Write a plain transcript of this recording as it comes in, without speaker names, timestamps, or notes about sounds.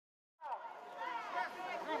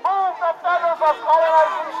of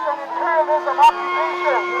colonization and imperialism,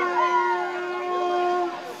 occupation.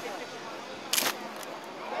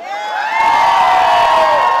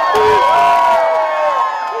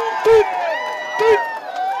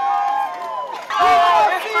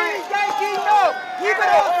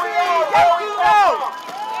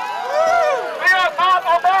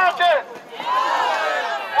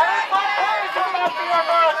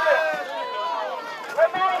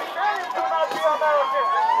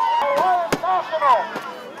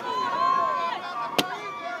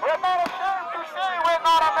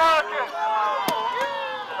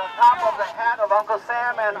 Of the hat of Uncle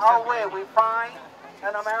Sam and away we find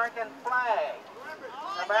an American flag.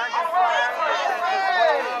 The American flag is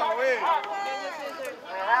displayed. We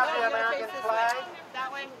have the American flag.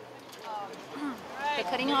 The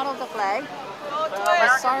cutting out of the flag,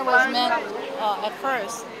 the star was meant at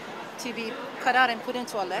first to be cut out and put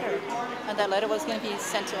into a letter, and that letter was going to be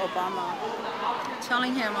sent to Obama,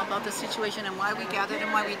 telling him about the situation and why we gathered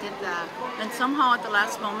and why we did that. And somehow at the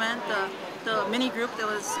last moment, the mini group that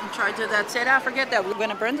was in charge of that said, forget that, we're going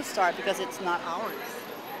to burn the star because it's not ours.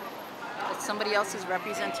 It's somebody else's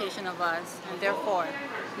representation of us, and therefore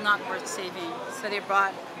not worth saving. So they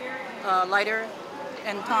brought a lighter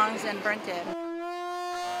and tongs and burnt it.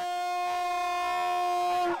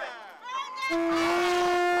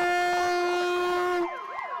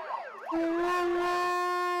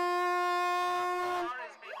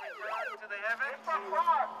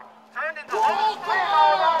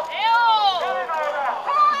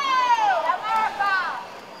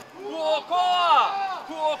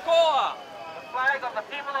 The flag of the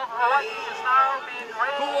people of Hawaii is now being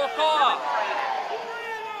raised.